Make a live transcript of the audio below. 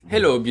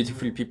Hello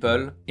beautiful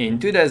people! In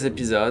today's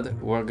episode,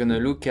 we're gonna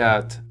look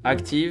at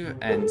active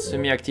and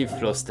semi-active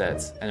flow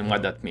states and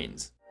what that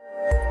means.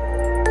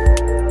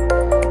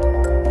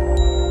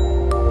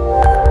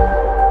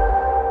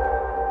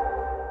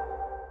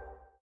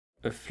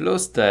 A flow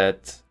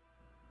state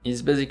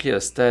is basically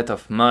a state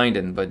of mind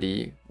and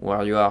body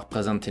where you are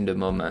present in the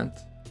moment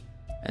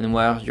and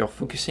where you're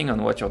focusing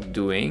on what you're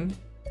doing,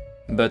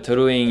 but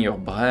allowing your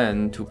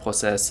brain to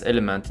process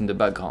elements in the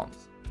background.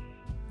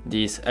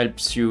 This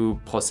helps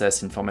you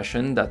process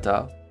information,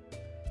 data,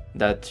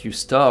 that you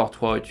store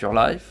throughout your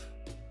life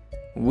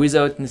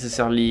without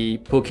necessarily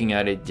poking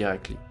at it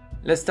directly.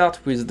 Let's start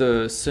with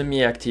the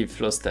semi-active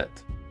flow state.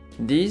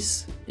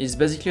 This is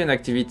basically an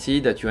activity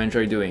that you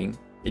enjoy doing.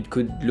 It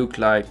could look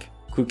like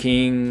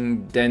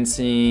cooking,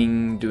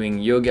 dancing, doing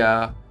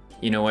yoga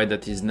in a way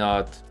that is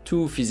not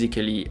too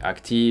physically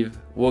active,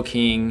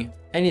 walking,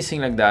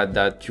 anything like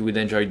that you would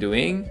enjoy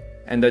doing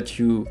and that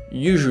you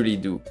usually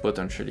do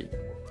potentially.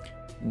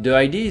 The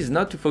idea is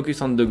not to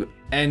focus on the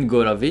end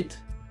goal of it,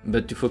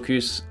 but to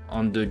focus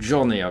on the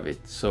journey of it,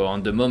 so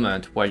on the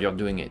moment while you're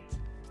doing it.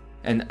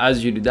 And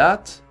as you do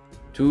that,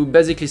 to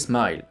basically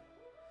smile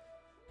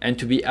and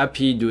to be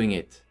happy doing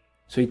it.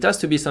 So it has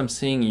to be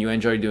something you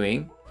enjoy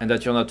doing and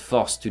that you're not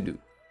forced to do.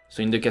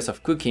 So in the case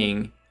of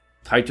cooking,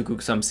 try to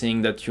cook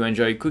something that you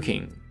enjoy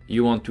cooking.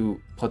 You want to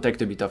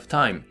protect a bit of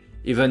time,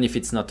 even if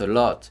it's not a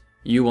lot.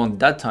 You want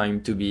that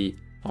time to be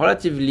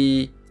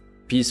relatively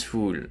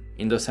peaceful,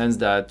 in the sense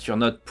that you're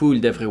not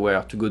pulled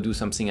everywhere to go do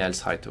something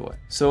else right away.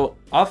 So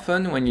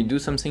often when you do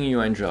something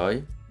you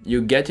enjoy, you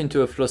get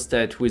into a flow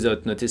state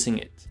without noticing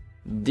it.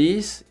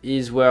 This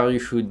is where you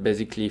should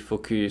basically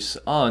focus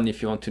on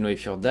if you want to know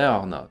if you're there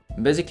or not.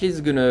 Basically it's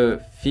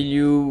gonna fill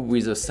you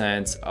with a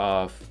sense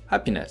of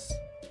happiness,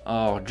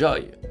 or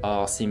joy,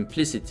 or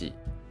simplicity,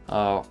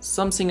 or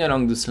something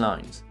along those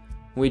lines,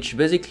 which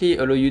basically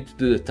allow you to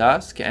do the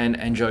task and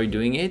enjoy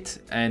doing it,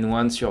 and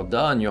once you're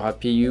done, you're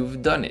happy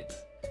you've done it.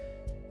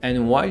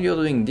 And while you're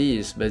doing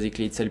this,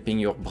 basically it's helping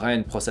your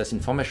brain process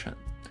information.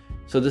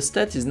 So the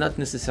state is not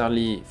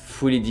necessarily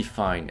fully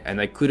defined,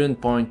 and I couldn't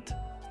point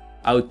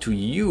out to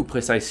you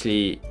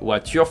precisely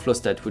what your flow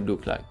state would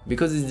look like,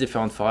 because it's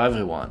different for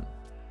everyone.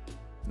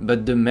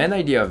 But the main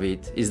idea of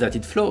it is that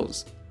it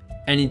flows,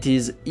 and it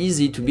is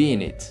easy to be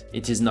in it.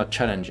 It is not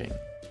challenging.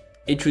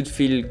 It should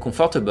feel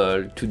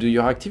comfortable to do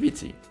your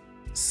activity.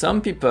 Some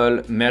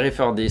people may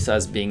refer this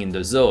as being in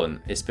the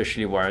zone,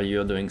 especially while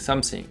you're doing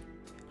something.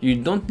 You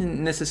don't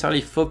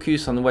necessarily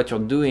focus on what you're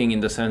doing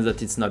in the sense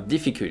that it's not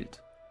difficult.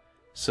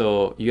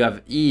 So you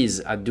have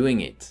ease at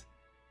doing it.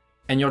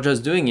 And you're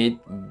just doing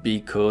it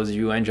because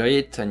you enjoy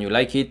it and you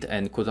like it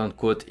and quote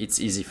unquote it's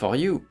easy for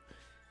you.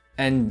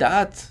 And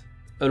that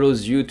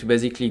allows you to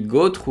basically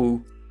go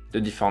through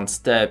the different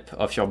steps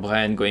of your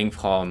brain going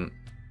from,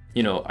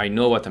 I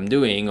know what I'm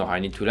doing, or I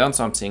need to learn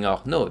something,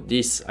 or no,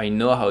 this I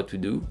know how to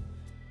do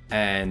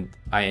and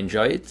I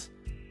enjoy it.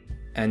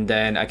 And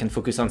then I can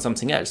focus on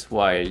something else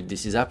while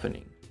this is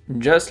happening.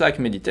 Just like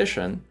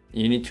meditation,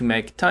 you need to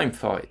make time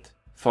for it,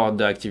 for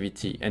the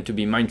activity, and to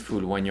be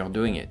mindful when you're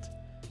doing it.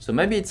 So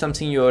maybe it's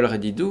something you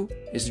already do,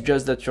 it's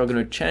just that you're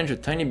going to change a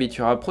tiny bit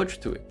your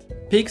approach to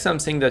it. Pick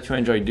something that you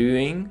enjoy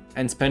doing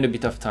and spend a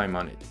bit of time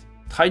on it.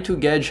 Try to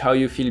gauge how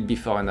you feel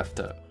before and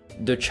after.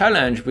 The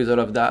challenge with all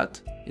of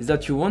that is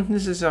that you won't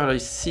necessarily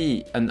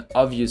see an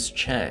obvious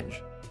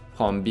change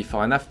from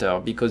before and after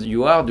because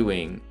you are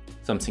doing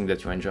something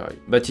that you enjoy,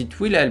 but it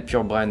will help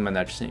your brain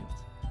manage things.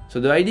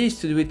 So the idea is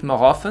to do it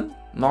more often,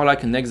 more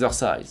like an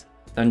exercise,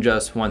 than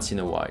just once in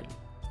a while,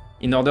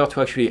 in order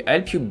to actually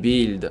help you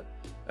build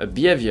a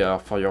behavior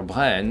for your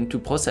brain to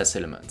process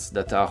elements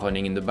that are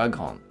running in the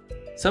background.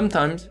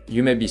 Sometimes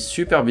you may be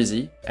super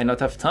busy and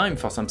not have time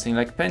for something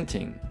like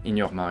painting in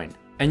your mind,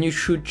 and you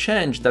should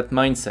change that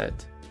mindset,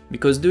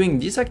 because doing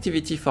this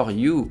activity for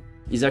you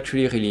is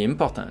actually really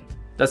important.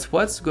 That's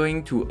what's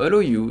going to allow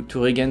you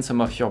to regain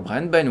some of your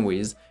brain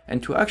bandwidth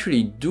and to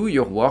actually do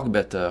your work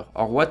better,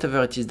 or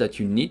whatever it is that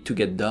you need to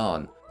get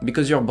done,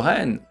 because your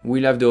brain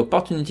will have the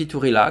opportunity to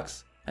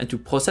relax and to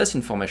process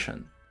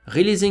information,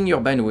 releasing your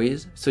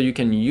bandwidth so you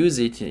can use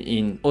it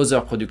in other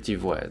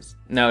productive ways.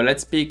 Now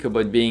let's speak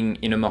about being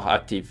in a more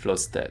active flow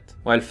state.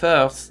 Well,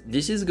 first,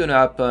 this is gonna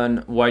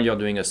happen while you're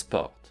doing a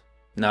sport.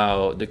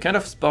 Now, the kind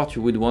of sport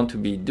you would want to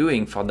be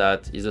doing for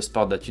that is a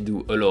sport that you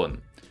do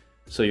alone.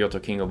 So you're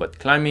talking about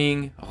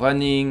climbing,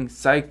 running,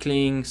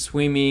 cycling,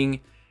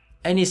 swimming,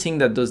 anything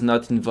that does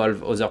not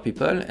involve other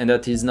people and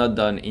that is not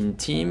done in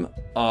team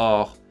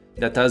or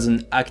that has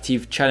an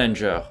active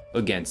challenger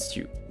against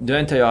you. The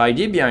entire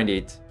idea behind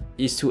it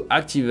is to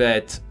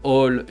activate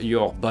all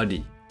your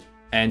body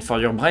and for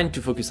your brain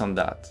to focus on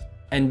that.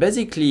 And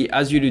basically,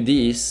 as you do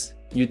this,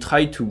 you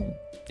try to,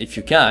 if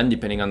you can,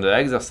 depending on the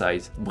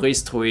exercise, breathe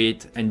through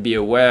it and be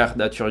aware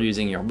that you're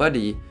using your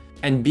body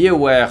and be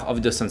aware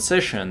of the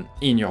sensation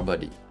in your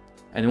body.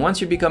 And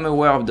once you become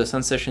aware of the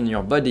sensation in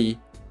your body,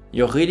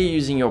 you're really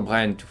using your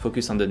brain to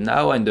focus on the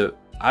now and the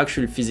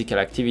actual physical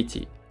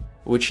activity,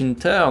 which in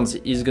turn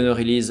is going to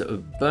release a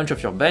bunch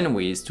of your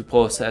bandwidth to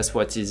process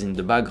what is in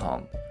the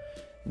background.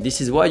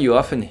 This is why you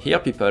often hear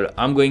people,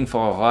 I'm going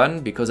for a run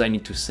because I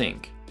need to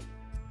think.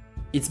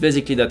 It's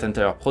basically that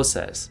entire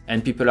process,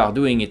 and people are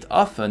doing it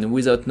often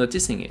without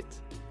noticing it.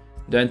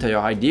 The entire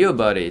idea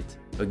about it,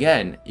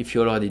 again, if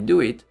you already do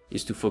it,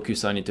 is to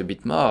focus on it a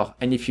bit more,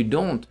 and if you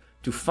don't,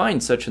 to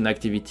find such an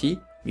activity,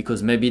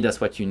 because maybe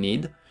that's what you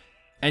need,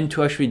 and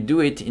to actually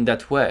do it in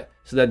that way,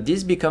 so that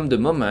this becomes the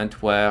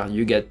moment where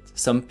you get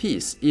some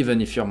peace,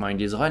 even if your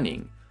mind is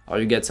running, or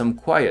you get some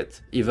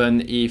quiet,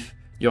 even if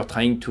you're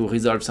trying to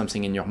resolve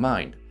something in your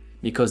mind,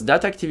 because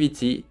that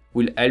activity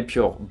will help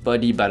your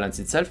body balance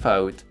itself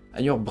out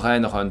and your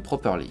brain run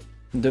properly.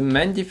 The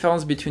main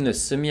difference between a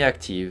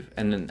semi-active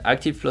and an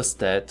active flow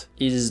state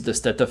is the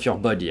state of your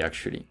body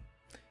actually.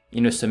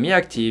 In a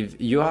semi-active,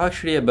 you are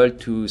actually able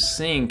to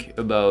think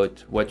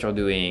about what you're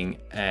doing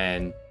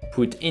and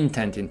put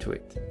intent into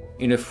it.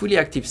 In a fully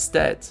active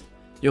state,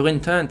 your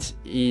intent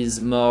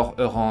is more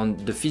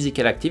around the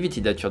physical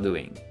activity that you're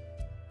doing.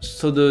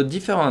 So the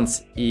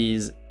difference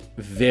is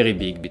very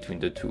big between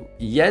the two.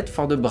 Yet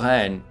for the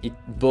brain,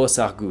 both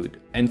are good.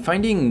 And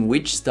finding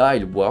which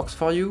style works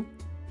for you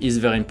is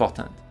very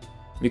important.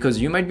 Because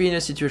you might be in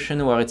a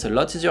situation where it's a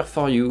lot easier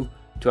for you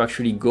to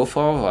actually go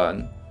for a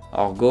run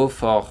or go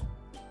for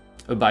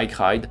a bike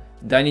ride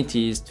than it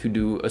is to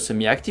do a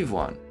semi-active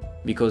one.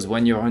 Because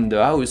when you're in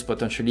the house,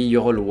 potentially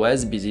you're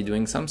always busy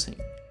doing something.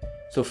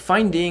 So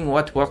finding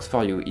what works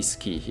for you is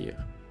key here.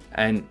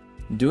 And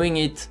doing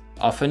it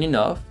often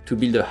enough to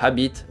build a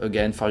habit,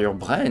 again, for your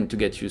brain to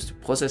get used to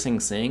processing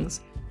things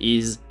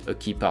is a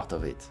key part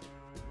of it.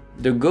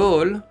 The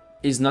goal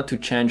is not to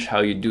change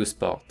how you do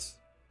sports,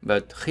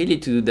 but really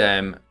to do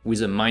them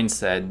with a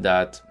mindset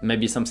that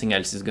maybe something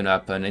else is going to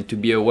happen and to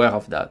be aware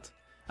of that.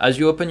 As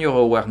you open your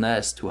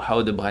awareness to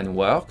how the brain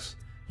works,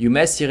 you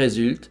may see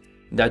results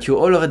that you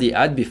already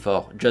had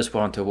before, just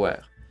weren't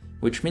aware,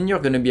 which means you're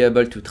going to be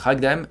able to track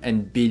them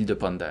and build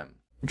upon them.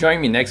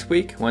 Join me next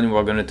week when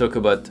we're going to talk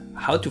about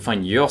how to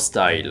find your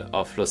style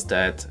of flow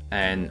state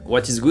and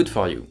what is good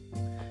for you.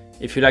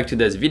 If you like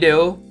today's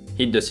video,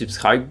 hit the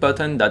subscribe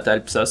button, that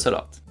helps us a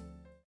lot.